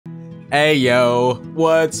Hey yo,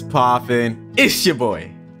 what's poppin'? It's your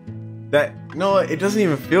boy. No, it doesn't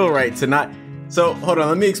even feel right to not. So hold on,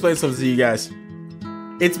 let me explain something to you guys.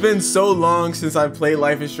 It's been so long since I've played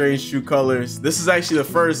Life is Strange True Colors. This is actually the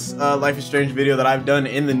first Life is Strange video that I've done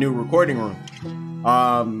in the new recording room.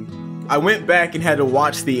 I went back and had to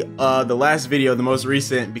watch the last video, the most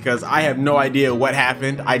recent, because I have no idea what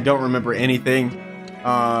happened. I don't remember anything.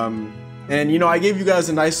 And you know, I gave you guys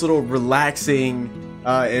a nice little relaxing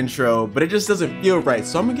intro, but it just doesn't feel right.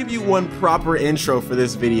 So I'm gonna give you one proper intro for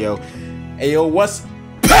this video. Hey yo, what's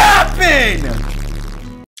poppin'?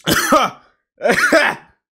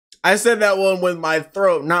 I said that one with my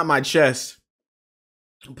throat, not my chest.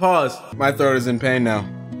 Pause. My throat is in pain now.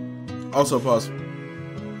 Also pause.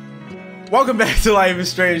 Welcome back to Life is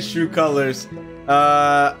Strange True Colors.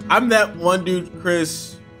 I'm that one dude,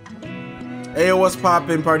 Chris. Hey yo, what's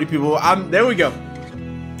poppin', party people? There we go.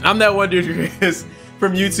 I'm that one dude, Chris,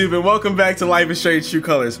 from YouTube, and welcome back to Life is Strange True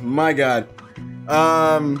Colors. My God.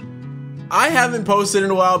 I haven't posted in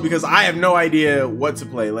a while because I have no idea what to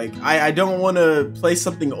play. Like, I don't want to play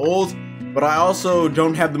something old, but I also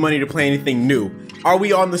don't have the money to play anything new. Are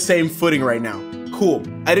we on the same footing right now? Cool.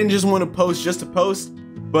 I didn't just want to post just to post,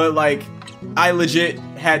 but like, I legit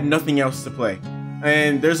had nothing else to play.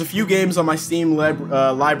 And there's a few games on my Steam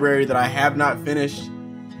library that I have not finished.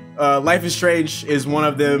 Life is Strange is one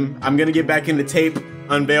of them. I'm gonna get back into tape,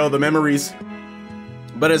 unveil the memories.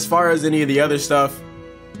 But as far as any of the other stuff,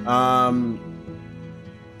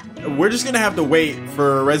 we're just gonna have to wait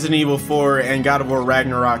for Resident Evil 4 and God of War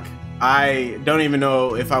Ragnarok. I don't even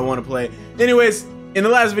know if I want to play. Anyways, in the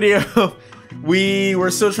last video, we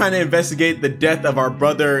were still trying to investigate the death of our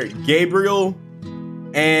brother Gabriel,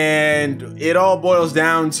 and it all boils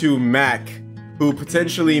down to Mac, who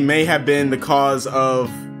potentially may have been the cause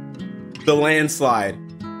of the landslide.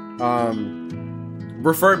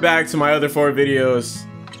 Refer back to my other 4 videos.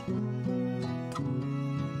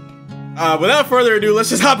 Without further ado, let's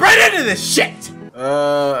just hop right into this shit!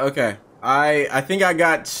 Okay. I think I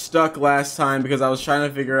got stuck last time because I was trying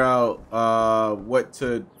to figure out, what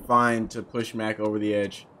to find to push Mac over the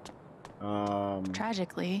edge.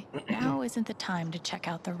 Tragically, now isn't the time to check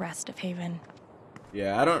out the rest of Haven.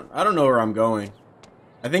 Yeah, I don't know where I'm going.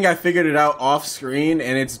 I think I figured it out off screen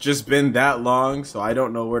and it's just been that long, so I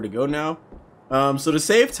don't know where to go now. So to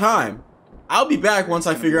save time, I'll be back once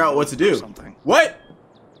I figure out what to do. What?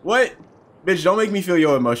 What? Bitch, don't make me feel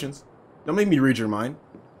your emotions. Don't make me read your mind.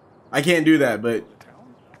 I can't do that, but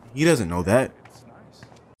he doesn't know that.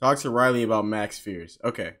 Talk to Riley about Mac's fears.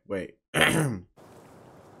 Okay, wait. Alright.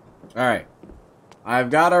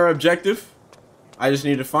 I've got our objective. I just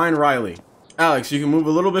need to find Riley. Alex, you can move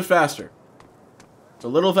a little bit faster. A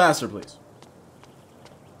little faster, please.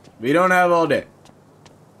 We don't have all day.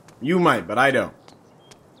 You might, but I don't.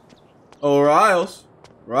 Oh, Riles.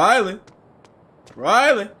 Riley.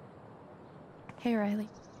 Riley. Hey, Riley.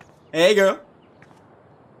 Hey, girl.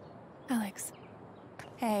 Alex.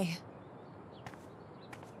 Hey.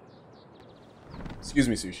 Excuse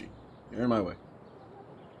me, Sushi. You're in my way.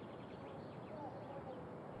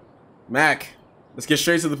 Mac, let's get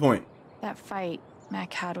straight to the point. That fight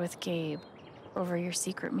Mac had with Gabe over your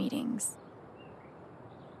secret meetings.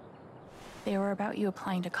 They were about you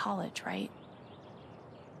applying to college, right?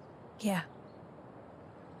 Yeah.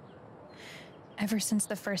 Ever since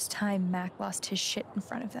the first time Mac lost his shit in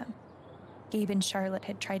front of them, Gabe and Charlotte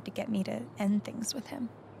had tried to get me to end things with him.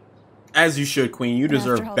 As you should, Queen. You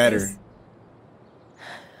deserve better.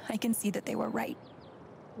 I can see that they were right.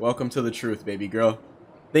 Welcome to the truth, baby girl.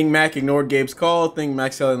 Think Mac ignored Gabe's call. Think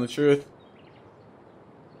Mac's telling the truth.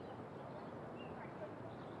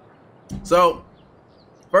 So,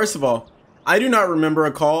 first of all, I do not remember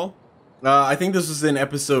a call. I think this was in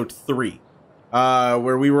episode 3.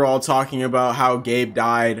 Where we were all talking about how Gabe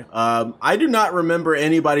died. I do not remember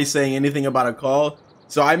anybody saying anything about a call,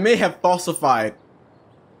 so I may have falsified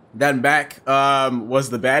that Mac was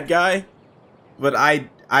the bad guy, but I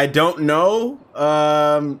don't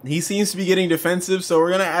know. He seems to be getting defensive, so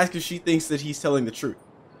we're gonna ask if she thinks that he's telling the truth.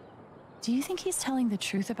 Do you think he's telling the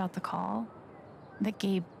truth about the call? That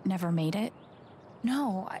Gabe never made it?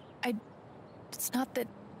 No, it's not that...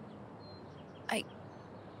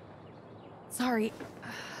 Sorry,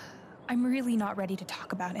 I'm really not ready to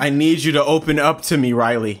talk about it. I need you to open up to me,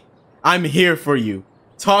 Riley. I'm here for you.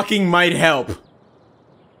 Talking might help.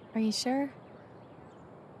 Are you sure?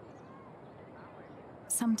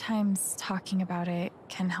 Sometimes talking about it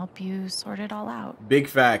can help you sort it all out. Big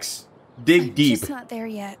facts. Dig deep. Just not there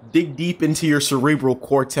yet. Dig deep into your cerebral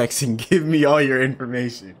cortex and give me all your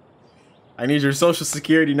information. I need your social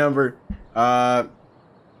security number.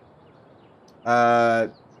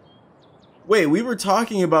 Wait, we were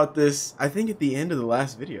talking about this, I think, at the end of the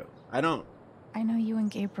last video. I know you and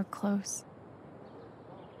Gabe were close.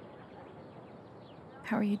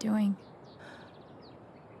 How are you doing?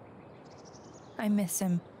 I miss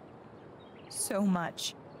him so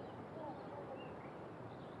much.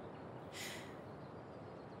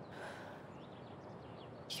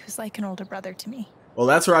 He was like an older brother to me. Well,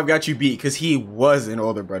 that's where I've got you beat, because he was an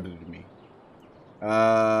older brother to me.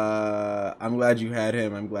 I'm glad you had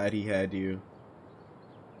him. I'm glad he had you.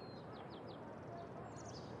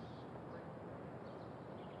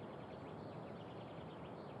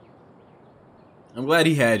 I'm glad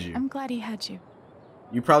he had you. I'm glad he had you.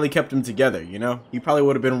 You probably kept him together, you know? He probably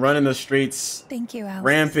would have been running the streets, Thank you, Alex.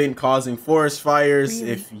 rampant, causing forest fires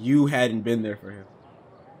Really? if you hadn't been there for him.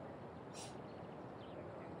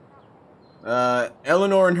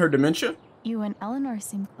 Eleanor and her dementia? You and Eleanor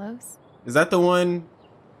seem close. Is that the one?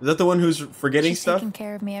 Is that the one who's forgetting She's stuff? taken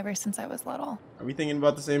care of me ever since I was little. Are we thinking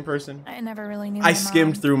about the same person? I never really knew I my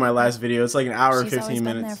skimmed mom. through my last video. It's like an hour and She's 15 always been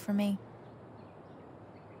there minutes. for me.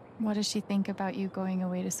 What does she think about you going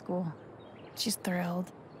away to school? She's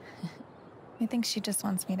thrilled. I think she just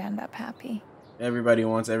wants me to end up happy. Everybody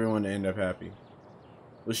wants everyone to end up happy.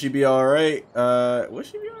 Will she be all right? Will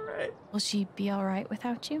she be all right? Will she be all right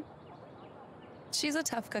without you? She's a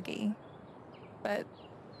tough cookie, but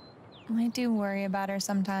I do worry about her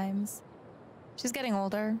sometimes. She's getting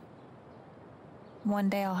older. One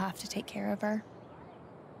day I'll have to take care of her.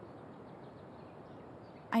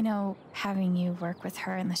 I know having you work with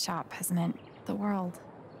her in the shop has meant the world.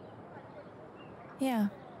 Yeah.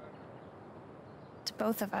 To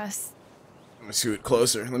both of us. Let me scoot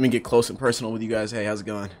closer. Let me get close and personal with you guys. Hey, how's it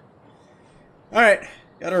going? All right,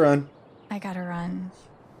 gotta run. I gotta run.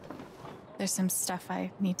 There's some stuff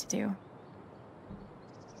I need to do.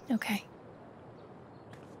 Okay.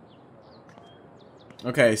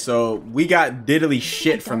 Okay, so we got diddly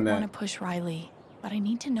shit from I don't that. want to push Riley, but I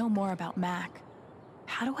need to know more about Mac.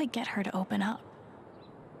 How do I get her to open up?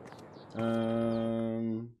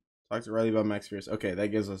 Talk to Riley about Max Fierce. Okay, that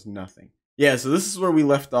gives us nothing. Yeah, so this is where we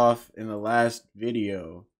left off in the last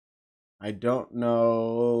video. I don't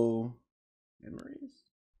know. Memories?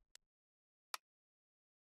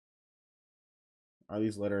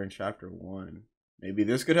 Riley's letter in chapter 1. Maybe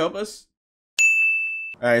this could help us?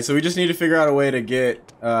 Alright, so we just need to figure out a way to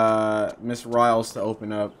get Miss Riles to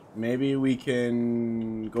open up. Maybe we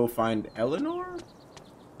can go find Eleanor?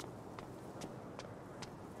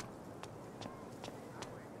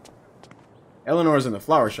 Eleanor's in the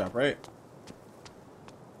flower shop, right?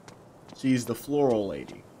 She's the floral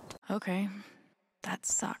lady. Okay, that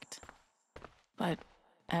sucked. But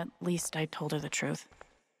at least I told her the truth.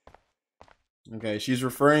 Okay, she's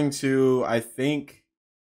referring to, I think,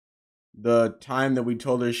 the time that we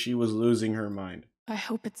told her she was losing her mind. I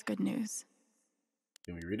hope it's good news.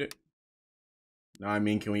 Can we read it? No, I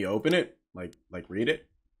mean, can we open it? Like read it?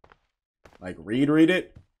 Like read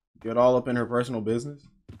it? Get all up in her personal business?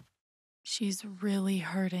 She's really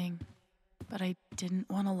hurting, but I didn't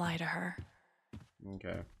want to lie to her.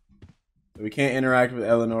 Okay. So we can't interact with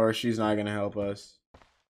Eleanor. She's not going to help us.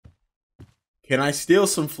 Can I steal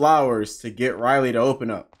some flowers to get Riley to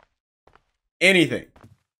open up? Anything.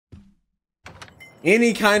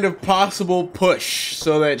 Any kind of possible push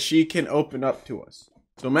so that she can open up to us.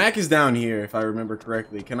 So Mac is down here, if I remember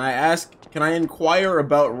correctly. Can I inquire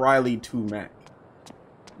about Riley to Mac?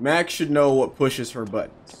 Mac should know what pushes her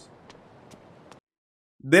buttons.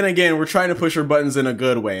 Then again, we're trying to push her buttons in a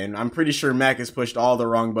good way, and I'm pretty sure Mac has pushed all the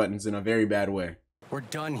wrong buttons in a very bad way. We're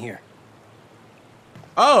done here.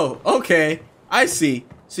 Oh, okay. I see.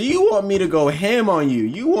 So you want me to go ham on you.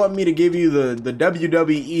 You want me to give you the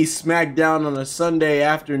WWE SmackDown on a Sunday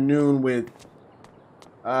afternoon with...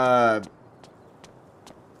 Not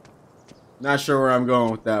sure where I'm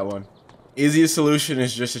going with that one. Easiest solution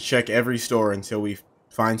is just to check every store until we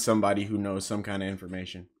find somebody who knows some kind of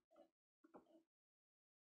information.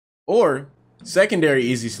 Or, secondary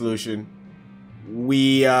easy solution,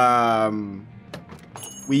 we YouTube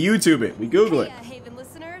it, we Google it. Hey, Haven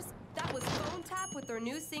listeners, that was Phone Tap with their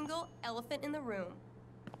new single, Elephant in the Room.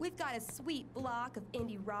 We've got a sweet block of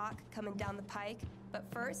indie rock coming down the pike, but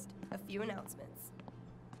first, a few announcements.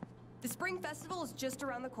 The Spring Festival is just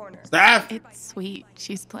around the corner. Staff! It's sweet.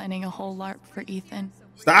 She's planning a whole LARP for Ethan.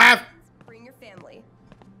 Staff! Bring your family.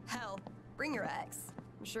 Hell, bring your ex.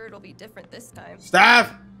 I'm sure it'll be different this time.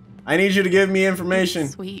 Staff! I need you to give me information.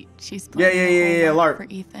 It's sweet. She's planning Yeah, a whole LARP. LARP for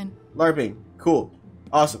Ethan. LARPing. Cool.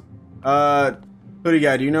 Awesome. Hoodie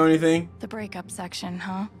guy, do you know anything? The breakup section,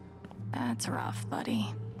 huh? That's rough,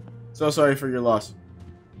 buddy. So sorry for your loss.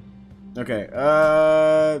 Okay,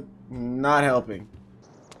 not helping.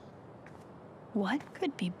 What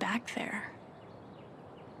could be back there?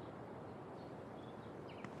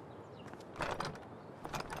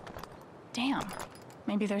 Damn.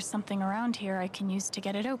 Maybe there's something around here I can use to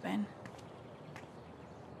get it open.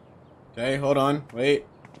 Okay, hold on. Wait.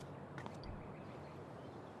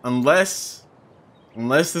 Unless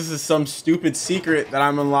this is some stupid secret that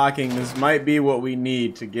I'm unlocking, this might be what we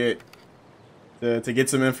need to get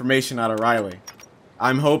some information out of Riley.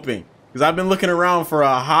 I'm hoping, because I've been looking around for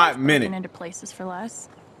a hot minute. Into places for less.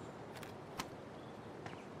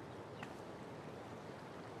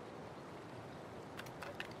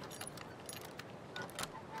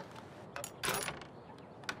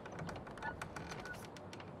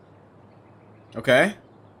 Okay.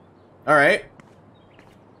 All right.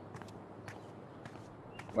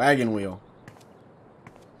 Wagon wheel.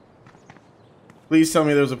 Please tell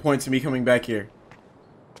me there was a point to me coming back here.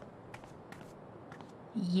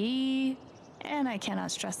 Yee. And I cannot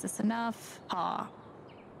stress this enough. Ha.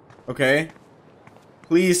 Okay.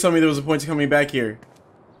 Please tell me there was a point to coming back here.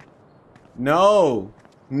 No.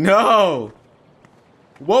 No.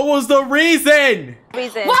 What was the reason?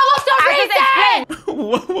 What was the reason?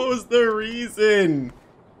 What was the reason?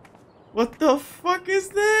 What the fuck is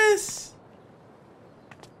this?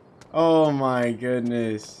 Oh my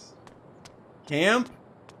goodness. Camp?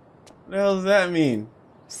 What the hell does that mean?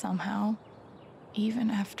 Somehow, even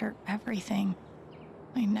after everything,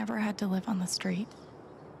 I never had to live on the street.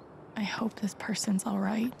 I hope this person's all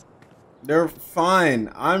right. They're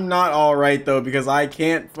fine. I'm not all right though because I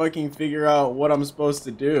can't fucking figure out what I'm supposed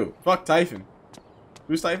to do. Fuck Typhon.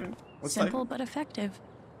 Who's Typhon? What's Simple Typhon? but effective.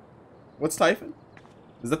 What's Typhon?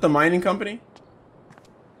 Is that the mining company?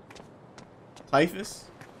 Typhus?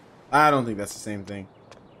 I don't think that's the same thing.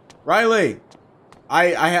 Riley,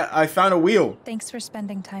 I found a wheel. Thanks for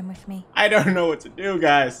spending time with me. I don't know what to do,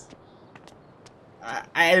 guys.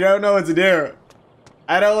 I don't know what to do.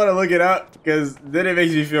 I don't want to look it up because then it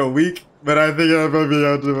makes me feel weak. But I think I'm gonna be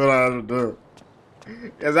able to do what I have to do.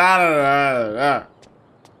 Cause I don't know.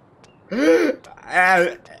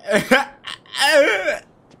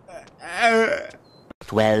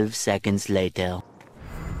 12 seconds later.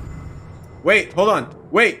 Wait, hold on.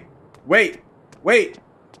 Wait. I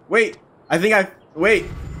think wait.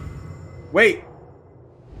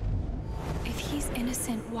 If he's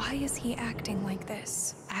innocent, why is he acting like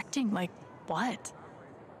this? Acting like what?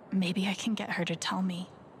 Maybe I can get her to tell me.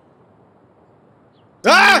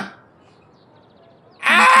 Ah!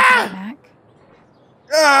 Mac?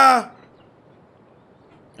 Ah!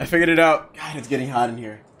 I figured it out. God, it's getting hot in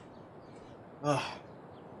here. Ugh.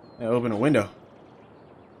 I open a window.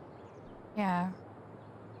 Yeah.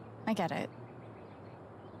 I get it.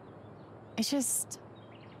 It's just...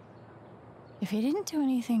 if he didn't do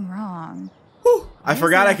anything wrong... Whew, I why is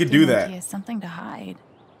forgot he I could acting do like that. He has something to hide.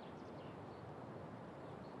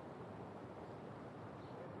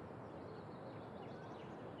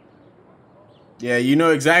 Yeah, you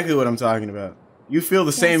know exactly what I'm talking about. You feel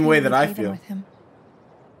the same way that I feel. With him.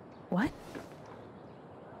 What?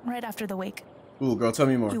 Right after the wake. Ooh, girl, tell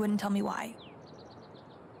me more. You wouldn't tell me why.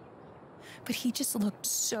 But he just looked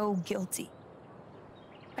so guilty.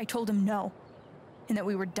 I told him no, and that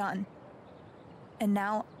we were done. And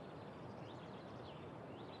now...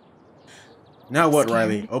 Now what, scared.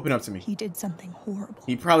 Riley? Open up to me. He did something horrible.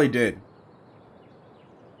 He probably did.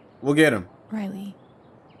 We'll get him. Riley.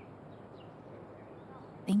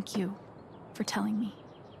 Thank you for telling me.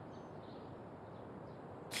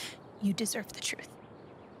 You deserve the truth.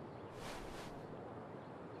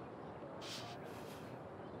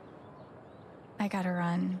 I gotta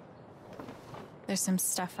run. There's some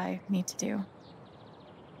stuff I need to do.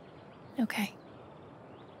 Okay.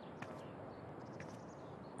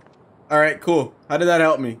 All right, cool. How did that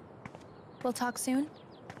help me? We'll talk soon?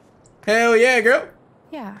 Hell yeah, girl.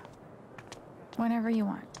 Yeah. Whenever you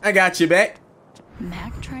want. I got you back.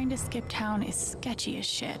 Mac trying to skip town is sketchy as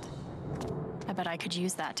shit. I bet I could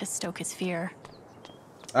use that to stoke his fear.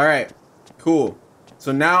 All right, cool.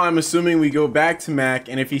 So now I'm assuming we go back to Mac,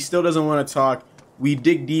 and if he still doesn't want to talk, we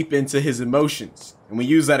dig deep into his emotions, and we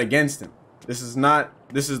use that against him. This is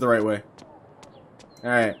the right way. All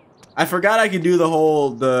right. I forgot I could do the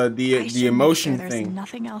whole, the emotion There's thing.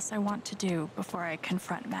 nothing else I want to do before I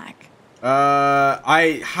confront Mac.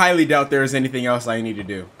 I highly doubt there is anything else I need to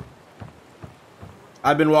do.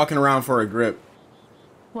 I've been walking around for a grip.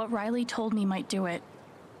 What Riley told me might do it,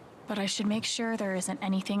 but I should make sure there isn't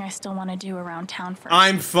anything I still want to do around town first.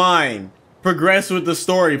 I'm fine. Progress with the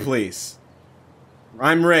story, please.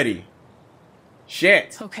 I'm ready.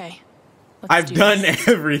 Shit. Okay. I've done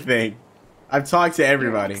everything. I've talked to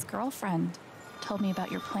everybody. Your ex-girlfriend told me about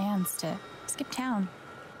your plans to skip town.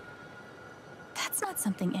 That's not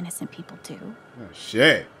something innocent people do. Oh,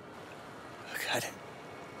 shit. God.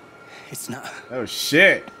 It's not. Oh,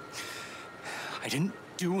 shit. I didn't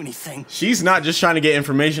do anything. She's not just trying to get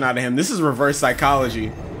information out of him. This is reverse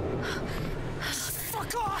psychology.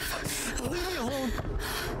 Fuck off! Leave me alone.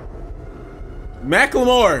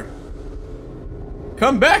 Macklemore.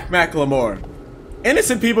 Come back, Macklemore.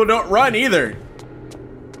 Innocent people don't run either.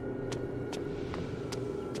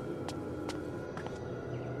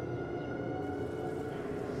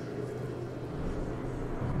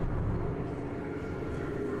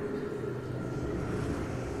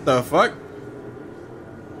 The fuck?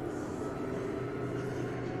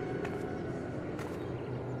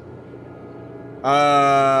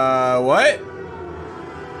 What?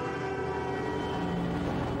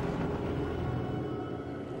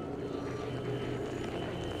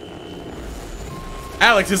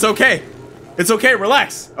 Alex, it's okay. It's okay,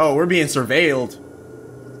 relax. Oh, we're being surveilled.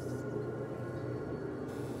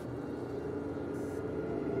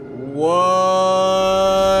 What?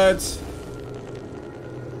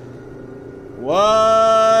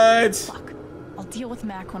 What? Fuck. I'll deal with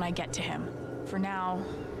Mac when I get to him. For now,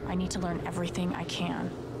 I need to learn everything I can.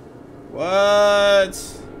 What?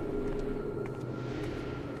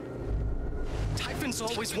 Typhon's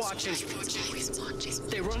always watching.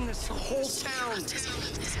 They run this whole town.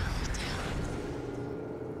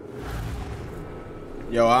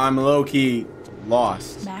 Yo, I'm low-key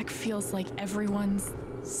lost. Mac feels like everyone's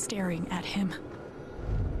staring at him.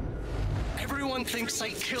 Everyone thinks I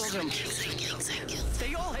killed him.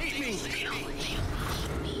 They all hate me.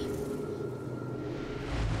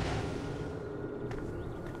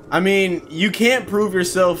 I mean, you can't prove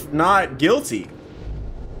yourself not guilty.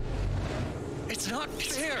 It's not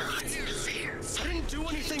fair. I didn't do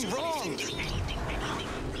anything wrong.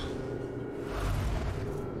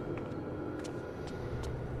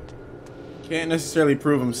 Can't necessarily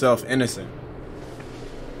prove himself innocent.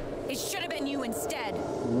 It should have been you instead.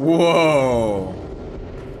 Whoa.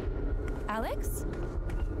 Alex?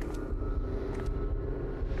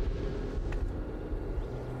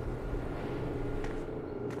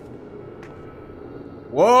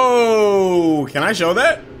 Whoa. Can I show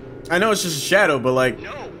that? I know it's just a shadow, but like...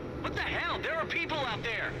 No. What the hell? There are people out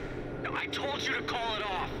there. No, I told you to call it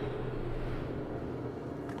off.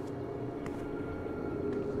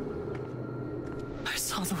 I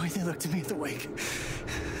saw the way they looked at me at the wake.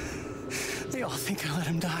 They all think I let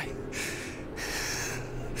him die.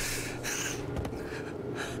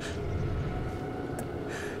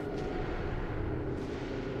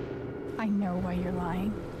 I know why you're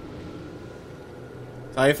lying.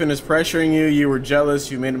 Typhon is pressuring you. You were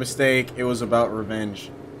jealous. You made a mistake. It was about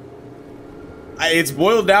revenge. It's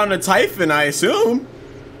boiled down to Typhon, I assume.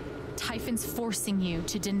 Typhon's forcing you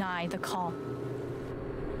to deny the call.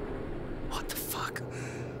 What the fuck?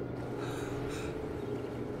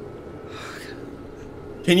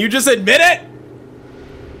 Can you just admit it?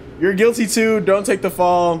 You're guilty too. Don't take the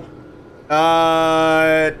fall.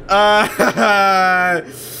 I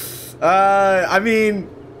mean,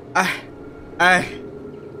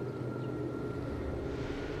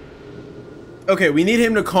 okay, we need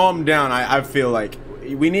him to calm down. I feel like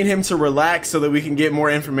we need him to relax so that we can get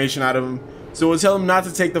more information out of him. So we'll tell him not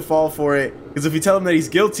to take the fall for it, because if we tell him that he's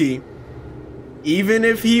guilty, even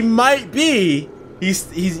if he might be, he's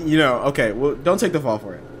you know, okay, well, don't take the fall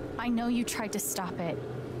for it. I know you tried to stop it.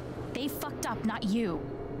 They fucked up, not you.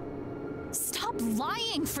 Stop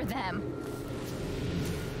lying for them.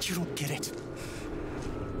 You don't get it.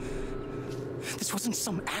 This wasn't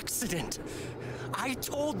some accident. I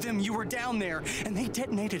told them you were down there, and they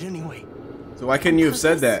detonated anyway. So why couldn't you have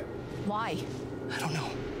said that? Why? I don't know.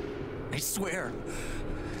 I swear.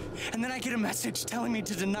 And then I get a message telling me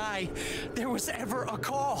to deny there was ever a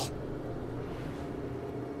call.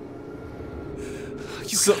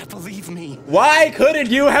 You gotta believe me. Why couldn't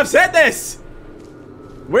you have said this?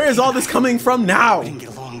 Where is all this coming from now? We didn't get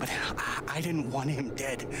along, but I didn't want him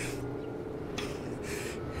dead.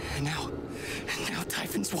 And now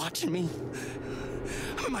Typhon's watching me.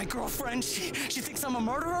 My girlfriend, she thinks I'm a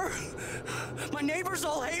murderer. My neighbors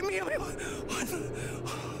all hate me. I mean,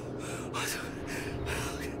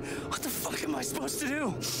 what the fuck am I supposed to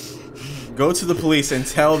do? Go to the police and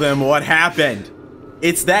tell them what happened.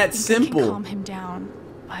 It's that simple. I can calm him down,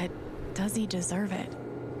 but does he deserve it?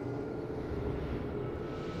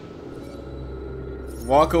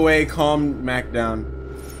 Walk away, calm Mac down.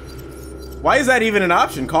 Why is that even an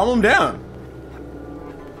option? Calm him down.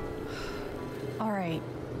 All right,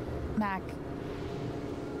 Mac.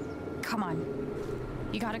 Come on.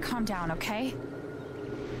 You gotta calm down, okay?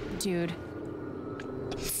 Dude.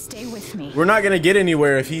 stay with me. We're not gonna get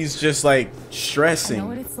anywhere if he's just like I know what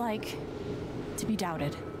stressing. it's like to be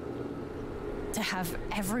doubted. To have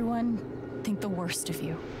everyone think the worst of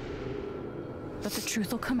you. But the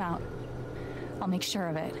truth will come out. I'll make sure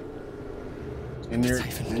of it. And you're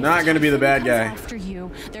not gonna be the bad guy. After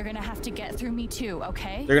you, they're gonna have to get through me too,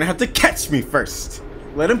 okay? They're gonna have to catch me first.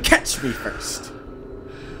 Let him catch me first.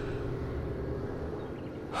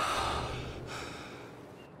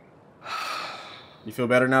 You feel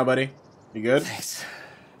better now, buddy? You good? Thanks.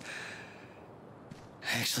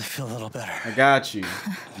 I actually feel a little better. I got you.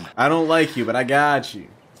 I don't like you, but I got you.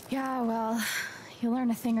 Yeah, well, you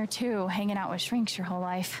learn a thing or two hanging out with shrinks your whole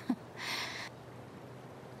life.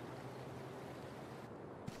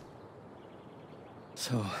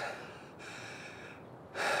 So,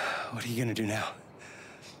 what are you gonna do now?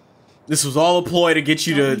 This was all a ploy to get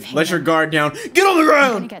you Don't to leave let your Hayden. guard down. Get on the I'm gonna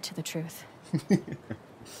ground! get to the truth.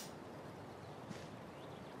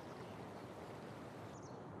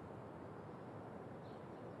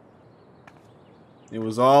 It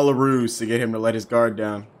was all a ruse to get him to let his guard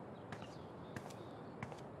down.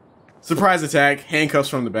 Surprise attack, handcuffs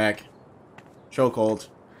from the back. Chokehold.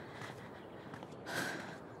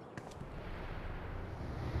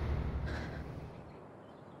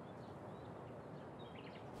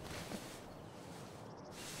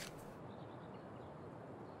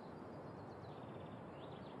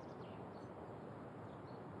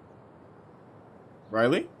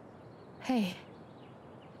 Riley? Hey.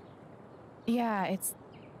 Yeah, it's...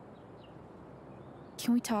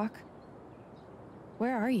 Can we talk?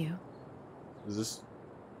 Where are you? Is this...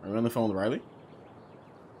 Are you on the phone with Riley?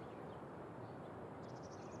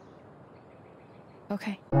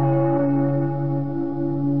 Okay.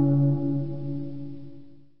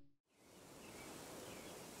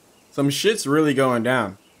 Some shit's really going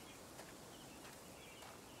down.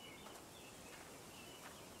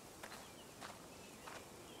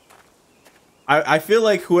 I feel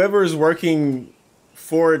like whoever is working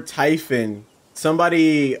for Typhon,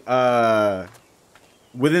 somebody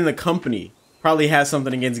within the company probably has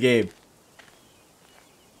something against Gabe.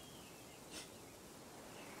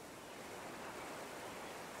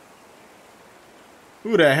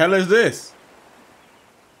 Who the hell is this?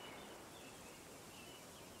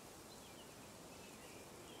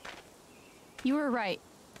 You were right.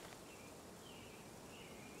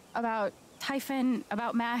 About Typhon,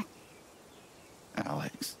 about Mac.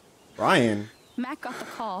 Alex. Brian? Mac got the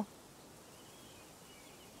call.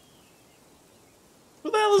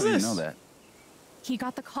 Who the hell is How do this? you know that? He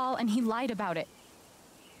got the call and he lied about it.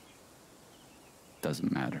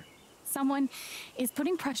 Doesn't matter. Someone is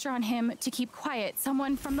putting pressure on him to keep quiet.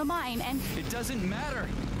 Someone from the mine, and... It doesn't matter.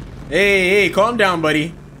 Hey, calm down,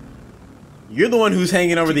 buddy. You're the one who's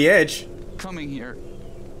hanging over the edge. Coming here.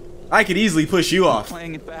 I could easily push you off.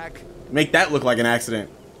 Playing it back. Make that look like an accident.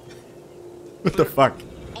 What the fuck?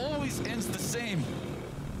 Always ends the same.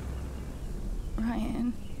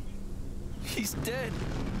 Ryan... He's dead.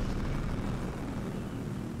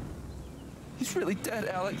 He's really dead,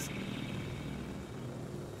 Alex.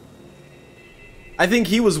 I think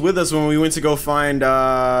he was with us when we went to go find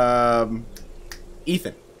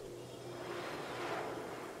Ethan.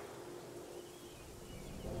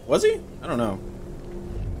 Was he? I don't know.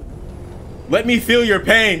 Let me feel your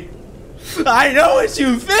pain. I know what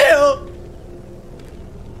you feel.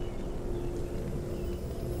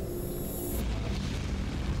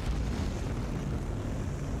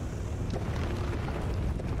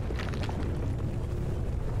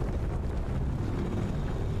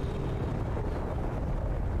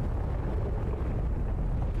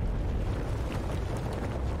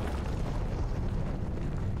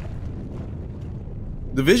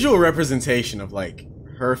 The visual representation of like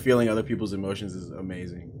her feeling other people's emotions is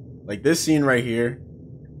amazing. Like this scene right here,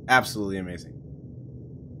 absolutely amazing.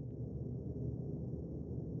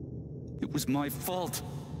 It was my fault.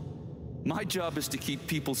 My job is to keep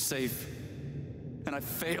people safe. And I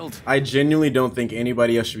failed. I genuinely don't think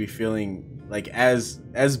anybody else should be feeling like as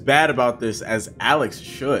bad about this as Alex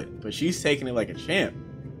should, but she's taking it like a champ.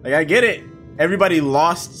 Like I get it. Everybody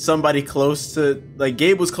lost somebody close to, like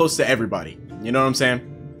Gabe was close to everybody. You know what I'm saying?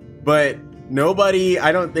 But nobody,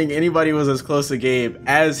 I don't think anybody was as close to Gabe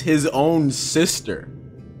as his own sister.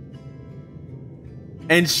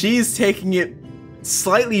 And she's taking it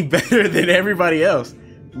slightly better than everybody else.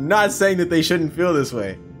 Not saying that they shouldn't feel this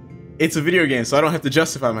way. It's a video game, so I don't have to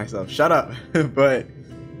justify myself. Shut up. But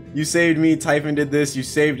you saved me, Typhon did this, you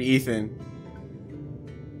saved Ethan.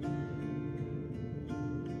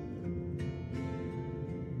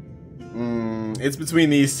 It's between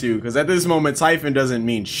these two, because at this moment, Typhon doesn't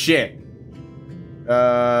mean shit.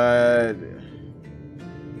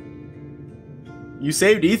 You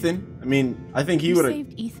saved Ethan. I mean, I think he would have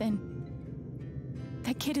saved Ethan.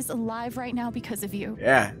 That kid is alive right now because of you.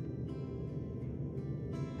 Yeah.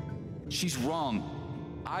 She's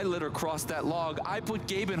wrong. I let her cross that log. I put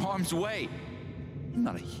Gabe in harm's way. I'm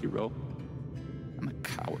not a hero. I'm a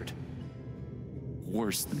coward.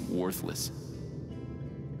 Worse than worthless.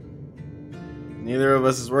 Neither of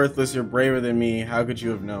us is worthless. You're braver than me. How could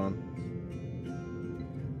you have known?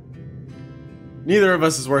 Neither of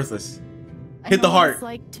us is worthless. Hit the I know what heart. it's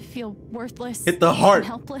like to feel worthless. Hit the heart. And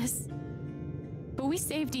helpless. But we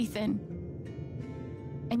saved Ethan.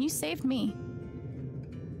 And you saved me.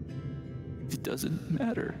 It doesn't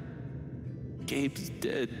matter. Gabe's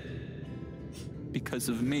dead. Because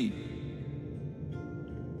of me.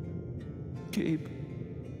 Gabe,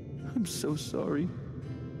 I'm so sorry.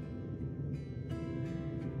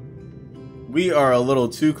 We are a little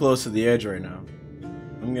too close to the edge right now.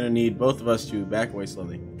 I'm gonna need both of us to back away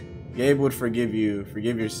slowly. Gabe would forgive you.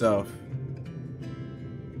 Forgive yourself.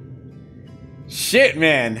 Shit,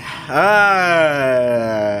 man.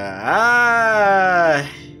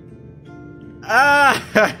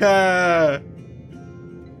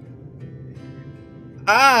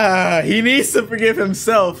 He needs to forgive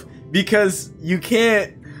himself because you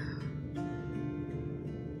can't.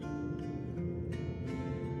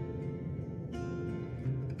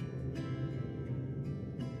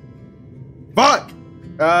 Fuck!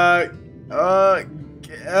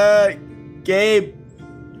 Gabe.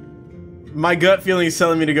 My gut feeling is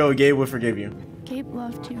telling me to go. Gabe would forgive you. Gabe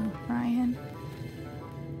loved you, Ryan.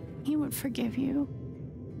 He would forgive you.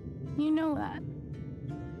 You know that.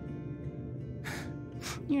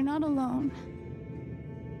 You're not alone.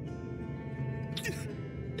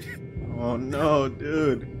 Oh no,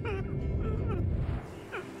 dude.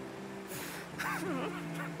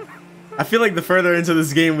 I feel like the further into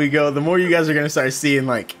this game we go, the more you guys are gonna start seeing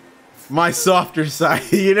like my softer side,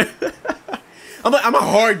 you know? I'm a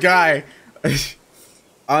hard guy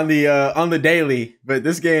on the daily, but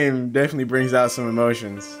this game definitely brings out some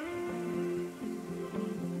emotions.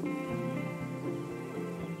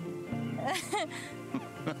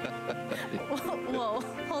 Whoa,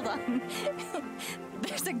 hold on.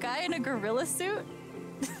 There's a guy in a gorilla suit?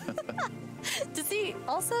 Does he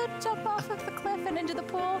also jump off of the cliff and into the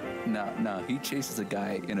pool? No, he chases a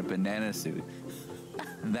guy in a banana suit.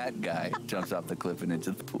 That guy jumps off the cliff and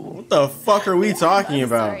into the pool. What the fuck are we talking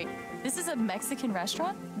about? Sorry, this is a Mexican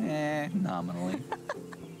restaurant? Nominally.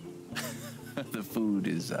 The food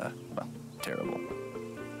is, well, terrible.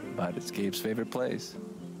 But it's Gabe's favorite place.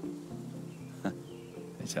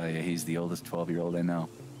 I tell you, he's the oldest 12-year-old I know.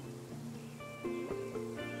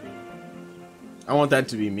 I want that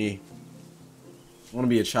to be me. I want to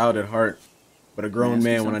be a child at heart, but a grown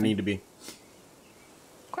man when I need to be.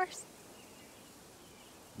 Of course.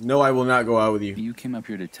 No, I will not go out with you. You came up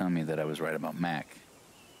here to tell me that I was right about Mac.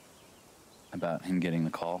 About him getting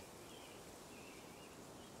the call.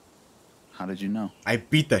 How did you know? I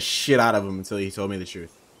beat the shit out of him until he told me the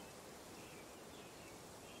truth.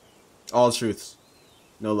 All truths.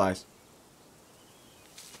 No lies.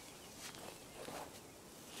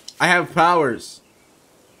 I have powers.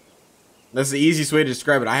 That's the easiest way to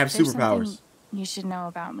describe it. I have There's superpowers. something you should know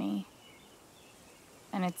about me.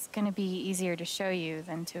 And it's gonna be easier to show you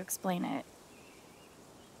than to explain it.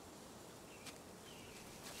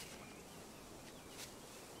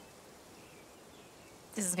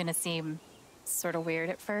 This is gonna seem sort of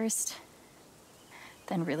weird at first,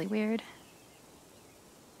 then really weird.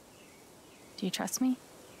 Do you trust me?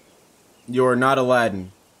 You're not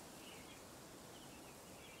Aladdin.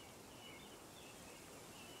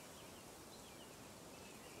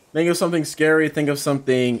 Think of something scary, think of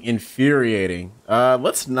something infuriating.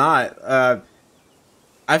 Let's not.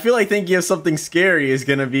 I feel like thinking of something scary is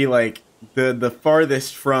gonna be like the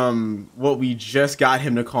farthest from what we just got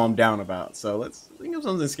him to calm down about. So let's think of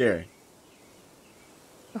something scary.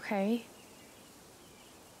 Okay.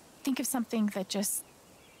 Think of something that just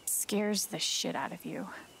scares the shit out of you.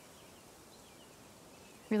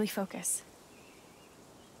 Really focus.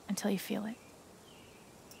 Until you feel it.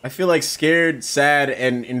 I feel like scared, sad,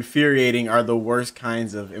 and infuriating are the worst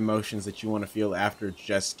kinds of emotions that you want to feel after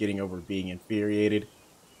just getting over being infuriated.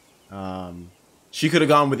 She could have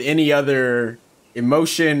gone with any other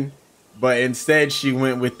emotion, but instead she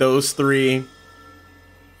went with those three.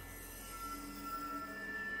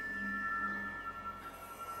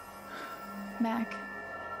 Mac.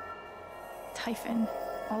 Typhon.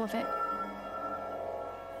 All of it.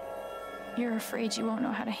 You're afraid you won't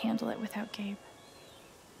know how to handle it without Gabe.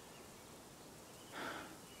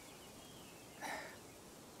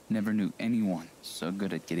 Never knew anyone so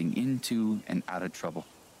good at getting into and out of trouble.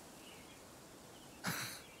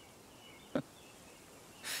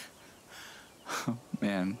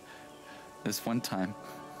 man. This one time.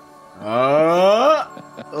 What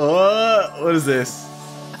is this?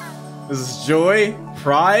 This is joy,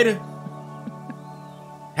 pride,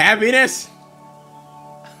 happiness.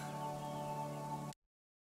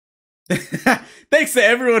 Thanks to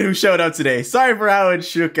everyone who showed up today. Sorry for how it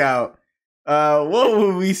shook out. What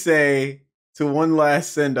would we say to one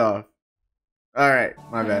last send-off? All right,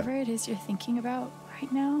 my bad. Whatever it is you're thinking about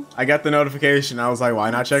right now. I got the notification. I was like, why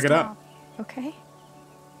not check it out? Okay.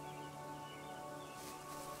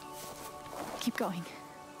 Keep going.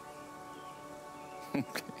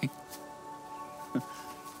 Okay.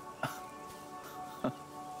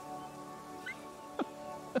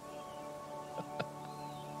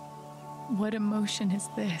 What emotion is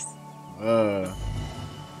this?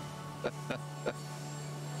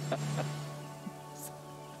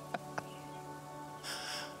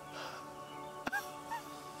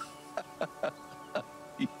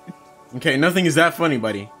 Okay, nothing is that funny,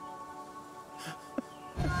 buddy.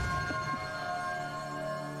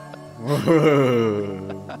 Whoa.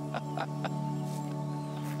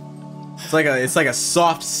 It's like a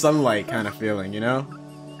soft sunlight kind of feeling, you know?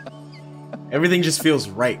 Everything just feels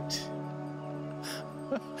right.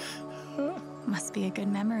 Must be a good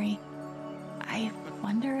memory. I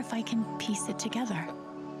wonder if I can piece it together.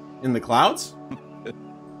 In the clouds?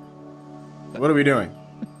 What are we doing?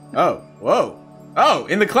 Oh, whoa. Oh,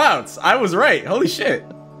 in the clouds. I was right. Holy shit.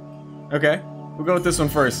 Okay, we'll go with this one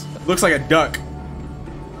first. Looks like a duck.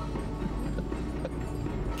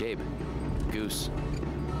 Gabe, goose.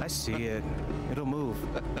 I see it. It'll move.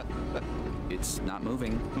 It's not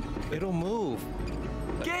moving. It'll move.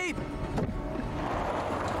 Gabe!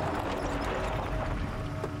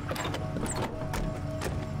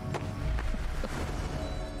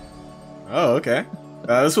 Oh, okay.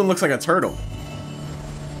 This one looks like a turtle.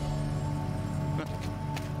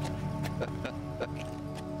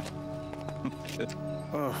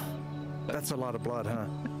 Oh, that's a lot of blood, huh?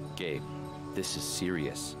 Gabe, this is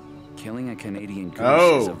serious. Killing a Canadian goose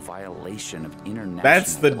Oh. is a violation of international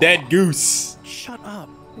That's the law. dead goose. Shut up.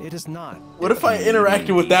 It is not. What if I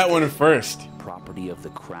interacted with that one first? Property of the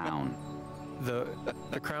crown. The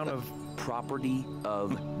crown of... Property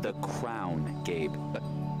of the crown, Gabe.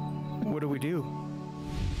 What do we do?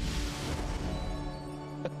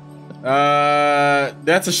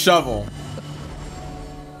 That's a shovel.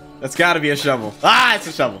 That's gotta be a shovel. Ah, it's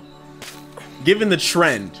a shovel. Given the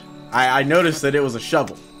trend, I noticed that it was a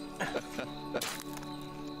shovel.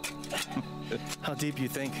 How deep you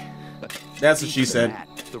think? That's what she said.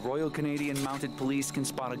 The Royal Canadian Mounted Police can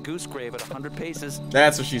spot a goose grave at 100 paces.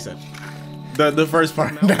 That's what she said. The first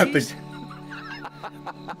part, not the...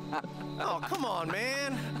 Oh, come on,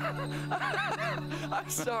 man. I'm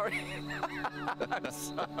sorry. I'm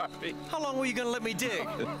sorry. How long were you gonna let me dig?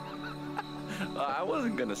 I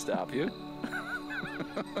wasn't gonna stop you.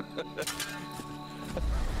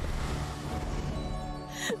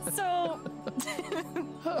 So,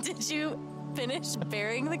 did you finish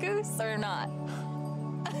burying the goose or not?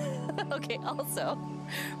 Okay, also,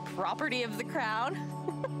 property of the crown?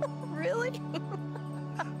 Really?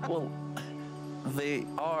 Well, they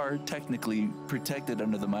are technically protected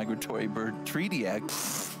under the Migratory Bird Treaty Act.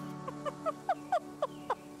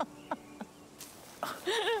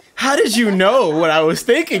 How did you know what I was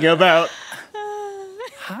thinking about?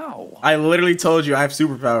 How? I literally told you I have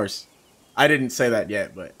superpowers. I didn't say that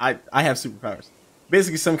yet, but I have superpowers.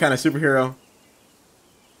 Basically some kind of superhero.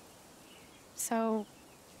 So,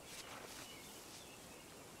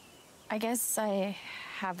 I guess I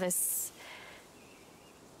have this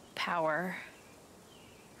power.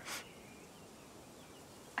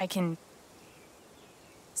 I can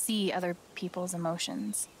see other people's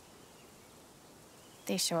emotions.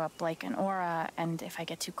 They show up like an aura, and if I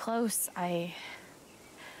get too close, I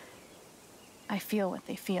feel what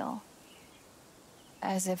they feel.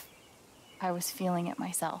 As if I was feeling it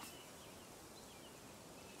myself.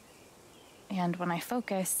 And when I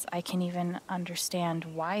focus, I can even understand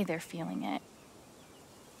why they're feeling it.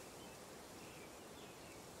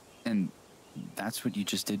 And that's what you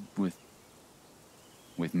just did with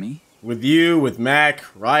me? With you, with Mac,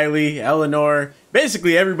 Riley, Eleanor.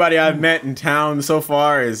 Basically everybody I've met in town so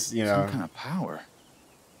far is, you know. Some kind of power.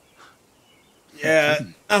 Yeah,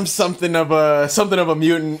 I'm something of a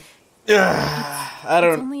mutant. I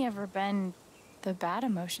don't. It's only ever been the bad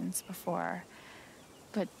emotions before,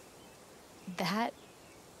 but that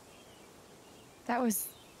was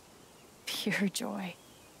pure joy.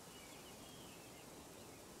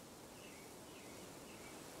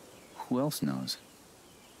 Who else knows?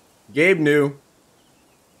 Gabe knew.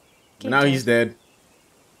 Gabe Now did. he's dead.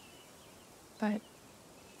 But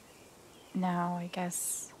now, I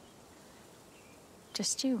guess,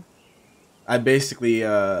 just you. I basically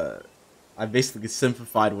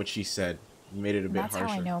simplified what she said and made it a bit harsher.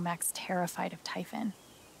 That's how I know Mac's terrified of Typhon.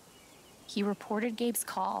 He reported Gabe's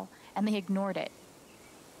call, and they ignored it.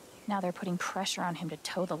 Now they're putting pressure on him to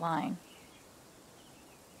toe the line.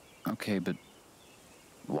 Okay, but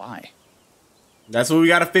why? That's what we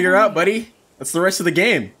gotta figure out, buddy. That's the rest of the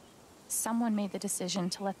game. Someone made the decision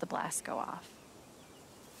to let the blast go off.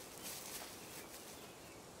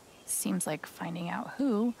 Seems like finding out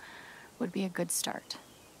who would be a good start.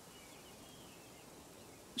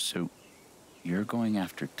 So, you're going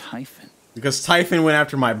after Typhon? Because Typhon went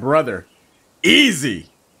after my brother. Easy!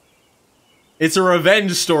 It's a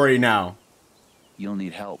revenge story now. You'll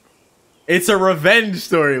need help. It's a revenge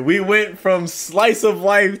story. We went from slice of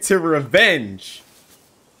life to revenge.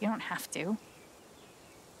 You don't have to.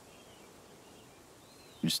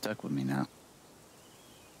 You're stuck with me now.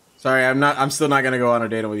 Sorry, I'm still not gonna go on a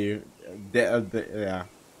date with you. Yeah.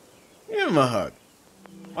 Give him a hug.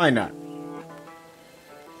 Why not?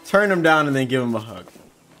 Turn him down and then give him a hug.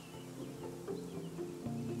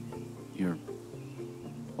 You're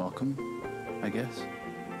welcome, I guess.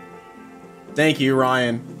 Thank you,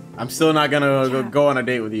 Ryan. I'm still not gonna go on a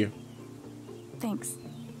date with you. Thanks.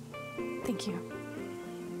 Thank you.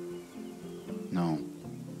 No.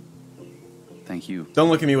 Thank you. Don't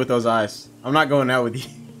look at me with those eyes. I'm not going out with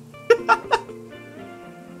you.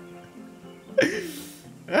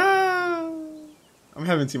 I'm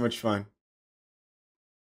having too much fun.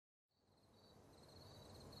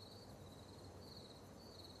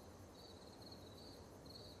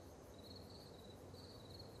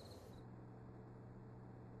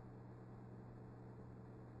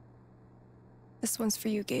 This one's for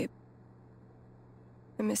you, Gabe.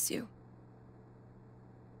 I miss you.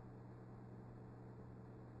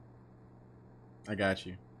 I got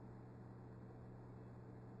you.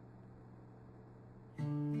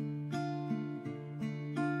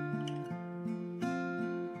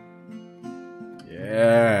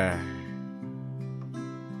 Yeah.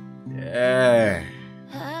 Yeah.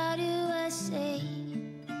 How do I say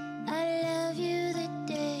I love you the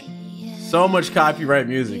day? So much copyright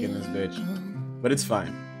music in this bitch. But it's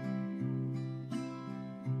fine.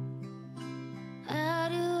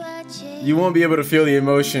 You won't be able to feel the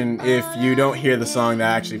emotion if you don't hear the song that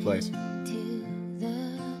actually plays.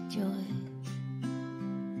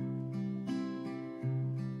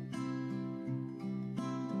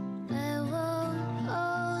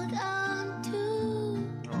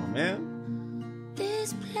 Oh man.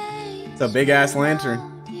 It's a big ass lantern.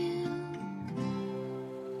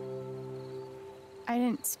 I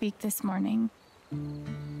didn't speak this morning.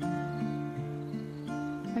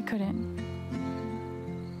 I couldn't.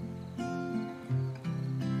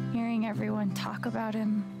 Hearing everyone talk about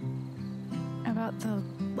him, about the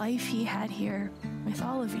life he had here with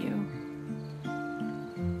all of you,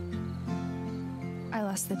 I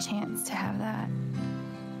lost the chance to have that.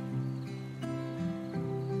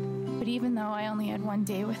 But even though I only had one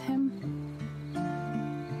day with him,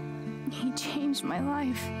 he changed my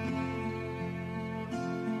life.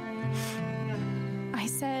 I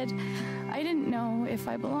said I didn't know if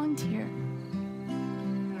I belonged here.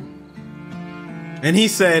 And he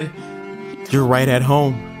said, "You're right at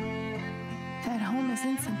home." That home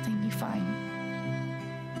isn't something you find.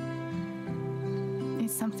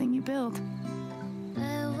 It's something you build.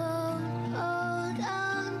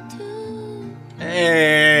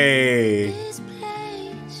 Hey.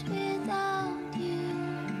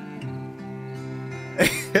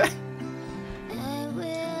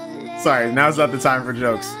 Sorry, now's not the time for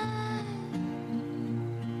jokes.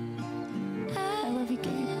 I love you,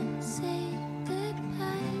 Gabe.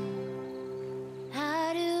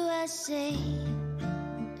 How do I say I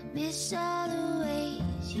miss all the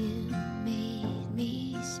ways you made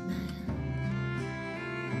me smile?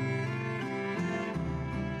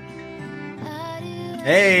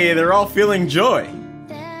 Hey, they're all feeling joy.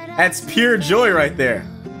 That's pure joy right there.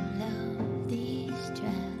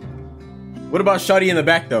 What about Shawty in the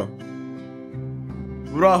back though?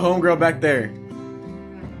 What about homegirl back there?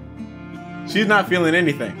 She's not feeling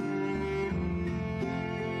anything.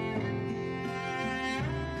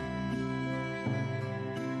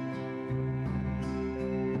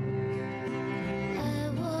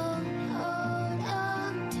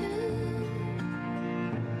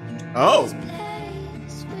 Oh.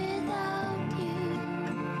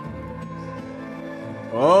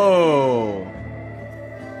 Oh.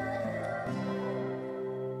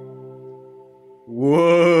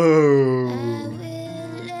 Whoa.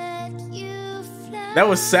 That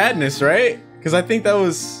was sadness, right? Because I think that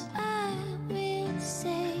was...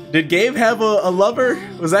 Did Gabe have a lover?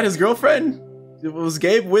 Was that his girlfriend? Was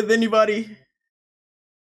Gabe with anybody?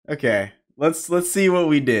 Okay, let's see what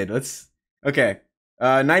we did. Okay.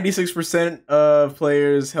 96% of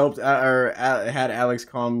players helped had Alex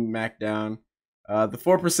calm Mac down. The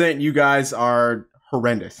 4%, you guys are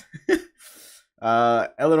horrendous.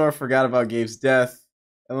 Eleanor forgot about Gabe's death.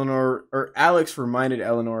 Alex reminded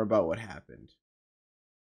Eleanor about what happened.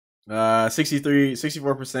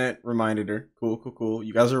 64% reminded her. Cool.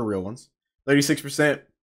 You guys are real ones. 36%, you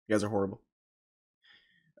guys are horrible.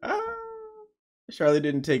 Charlotte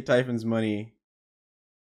didn't take Typhon's money.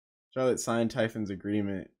 Charlotte signed Typhon's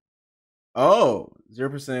agreement. Oh,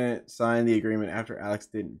 0% signed the agreement after Alex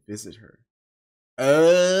didn't visit her.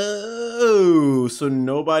 Oh, so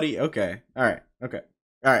nobody. Okay. All right. Let's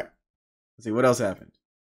see what else happened.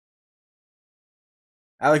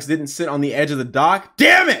 Alex didn't sit on the edge of the dock.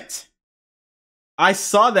 Damn it! I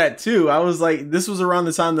saw that too. I was like, this was around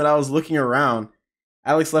the time that I was looking around.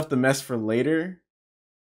 Alex left the mess for later.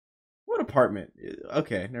 What apartment?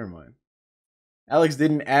 Okay, never mind. Alex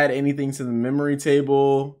didn't add anything to the memory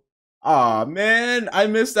table. Aw, man, I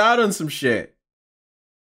missed out on some shit.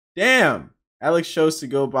 Damn. Alex chose to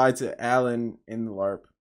go by to Alan in the LARP.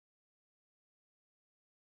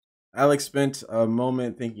 Alex spent a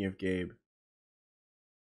moment thinking of Gabe.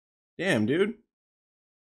 Damn, dude.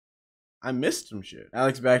 I missed some shit.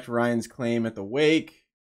 Alex backed Ryan's claim at the wake.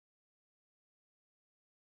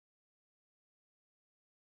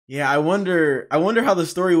 Yeah, I wonder how the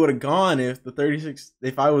story would have gone if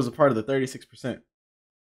I was a part of the 36%.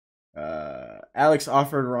 Alex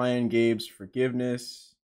offered Ryan Gabe's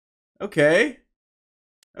forgiveness. Okay.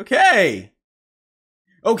 Next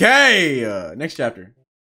chapter.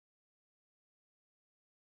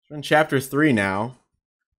 We're in chapter 3 now.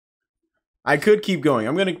 I could keep going.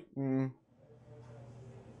 I'm gonna.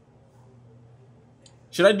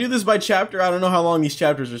 Should I do this by chapter? I don't know how long these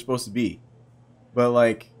chapters are supposed to be, but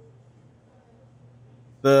like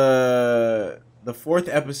the fourth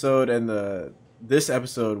episode and this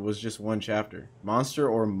episode was just one chapter. Monster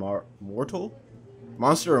or mortal?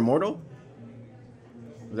 Monster or mortal?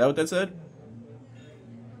 Is that what that said?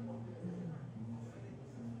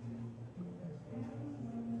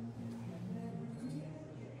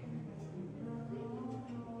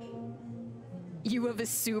 You have a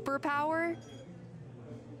superpower?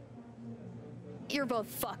 You're both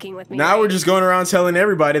fucking with me. Now right? we're just going around telling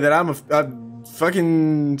everybody that I'm a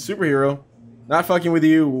fucking superhero. Not fucking with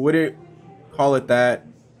you. Wouldn't call it that.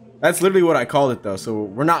 That's literally what I called it though, so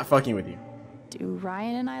we're not fucking with you. Do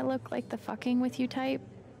Ryan and I look like the fucking with you type?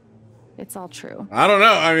 It's all true. I don't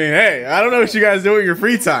know. I mean, hey, I don't know what you guys do with your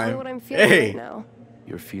free time. What I'm feeling right now.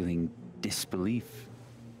 You're feeling disbelief.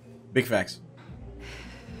 Big facts.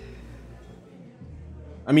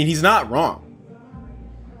 I mean, he's not wrong.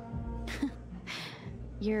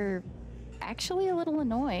 You're actually a little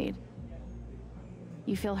annoyed.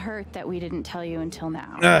 You feel hurt that we didn't tell you until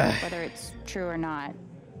now, whether it's true or not.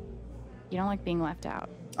 You don't like being left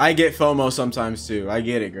out. I get FOMO sometimes too. I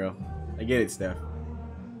get it, girl. I get it, Steph.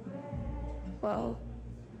 Well,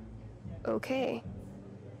 okay.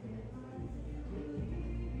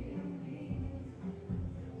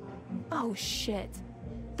 Oh shit.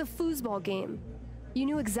 The foosball game. You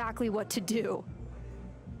knew exactly what to do.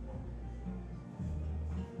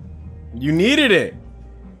 You needed it.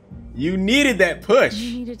 You needed that push.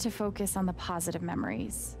 You needed to focus on the positive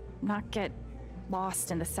memories, not get lost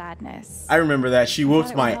in the sadness. I remember that. She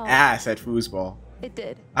whooped my ass at foosball. It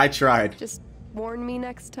did. I tried. Just warn me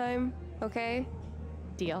next time, okay?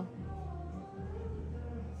 Deal.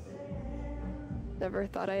 Never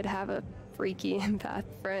thought I'd have a freaky empath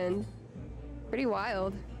friend. Pretty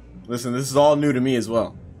wild. Listen, this is all new to me as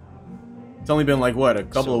well. It's only been like, what, a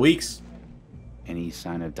couple of weeks? Any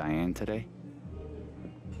sign of Diane today?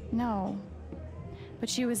 No. But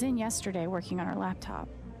she was in yesterday working on her laptop.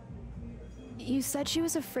 You said she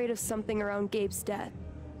was afraid of something around Gabe's death.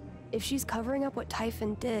 If she's covering up what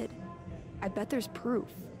Typhon did, I bet there's proof.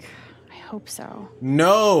 I hope so.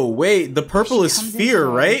 No, wait, the purple is fear,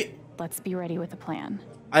 right? Let's be ready with a plan.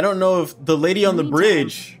 I don't know if the lady on the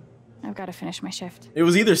bridge... I've got to finish my shift. It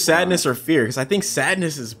was either sadness or fear, because I think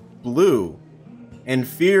sadness is blue, and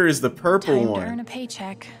fear is the purple Time one. to earn a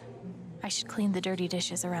paycheck. I should clean the dirty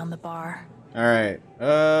dishes around the bar. All right.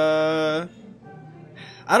 I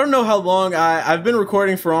don't know how long I've been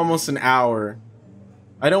recording for almost an hour.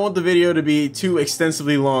 I don't want the video to be too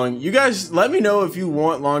extensively long. You guys, let me know if you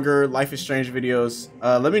want longer Life is Strange videos.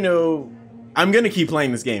 Let me know. I'm gonna keep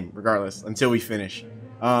playing this game regardless until we finish.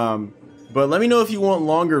 But let me know if you want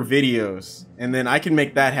longer videos, and then I can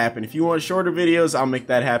make that happen. If you want shorter videos, I'll make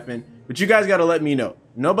that happen. But you guys gotta let me know.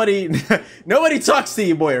 Nobody talks to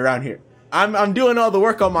you boy around here. I'm doing all the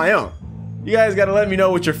work on my own. You guys gotta let me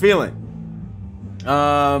know what you're feeling.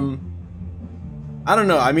 I don't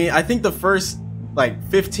know. I mean, I think the first like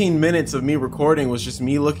 15 minutes of me recording was just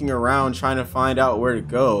me looking around trying to find out where to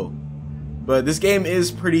go. But this game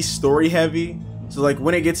is pretty story heavy. So like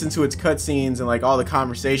when it gets into its cutscenes and like all the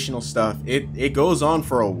conversational stuff, it goes on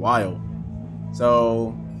for a while.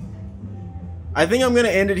 So I think I'm gonna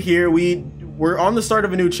end it here. We're on the start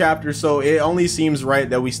of a new chapter, so it only seems right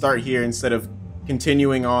that we start here instead of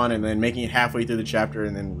continuing on and then making it halfway through the chapter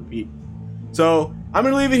and then repeat. So I'm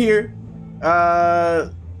gonna leave it here.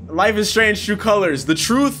 Life is Strange True Colors. The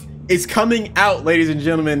truth is coming out, ladies and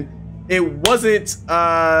gentlemen. It wasn't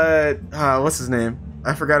what's his name?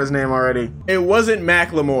 I forgot his name already. It wasn't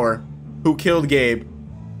Macklemore who killed Gabe.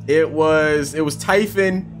 It was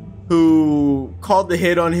Typhon who called the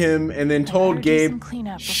hit on him and then told Gabe,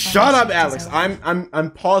 "Shut up, Alex.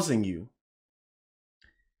 I'm pausing you."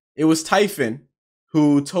 It was Typhon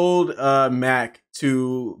who told Mac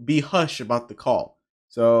to be hush about the call.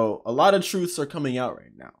 So a lot of truths are coming out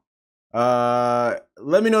right now.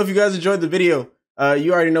 Let me know if you guys enjoyed the video.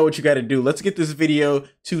 You already know what you got to do. Let's get this video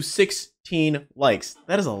to 16 likes.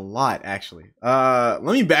 That is a lot, actually. Let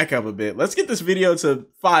me back up a bit. Let's get this video to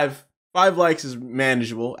 5 likes is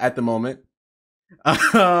manageable at the moment.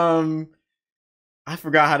 I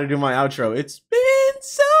forgot how to do my outro. It's been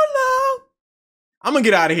so long. I'm gonna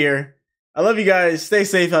get out of here. I love you guys. Stay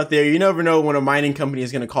safe out there. You never know when a mining company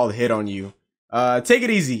is gonna call the hit on you. Take it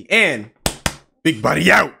easy and big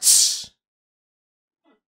buddy out.